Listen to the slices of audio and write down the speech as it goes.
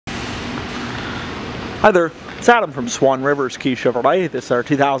Hi there, it's Adam from Swan River's Key Chevrolet. This is our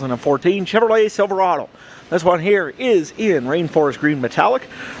 2014 Chevrolet Silverado. This one here is in Rainforest Green Metallic.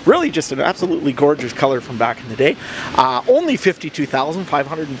 Really just an absolutely gorgeous color from back in the day. Only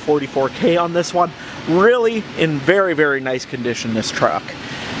 52,544K on this one. Really in very, very nice condition, this truck.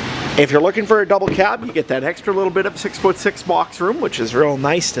 If you're looking for a double cab, you get that extra little bit of 6'6" box room, which is real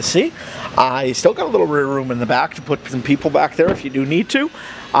nice to see. You still got a little rear room in the back to put some people back there if you do need to.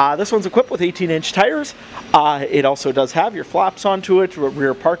 This one's equipped with 18-inch tires. It also does have your flaps onto it,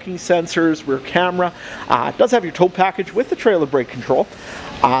 rear parking sensors, rear camera. It does have your tow package with the trailer brake control.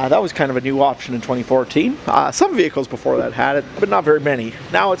 That was kind of a new option in 2014. Some vehicles before that had it, but not very many.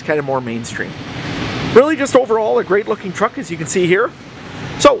 Now it's kind of more mainstream. Really just overall a great looking truck, as you can see here.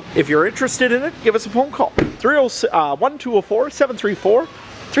 So, if you're interested in it, give us a phone call,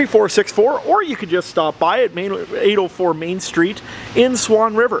 301-204-734-3464, or you could just stop by at 804 Main Street in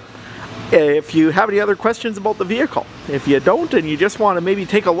Swan River. If you have any other questions about the vehicle, if you don't and you just want to maybe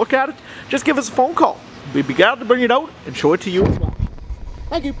take a look at it, just give us a phone call. We'd be glad to bring it out and show it to you as well.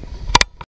 Thank you.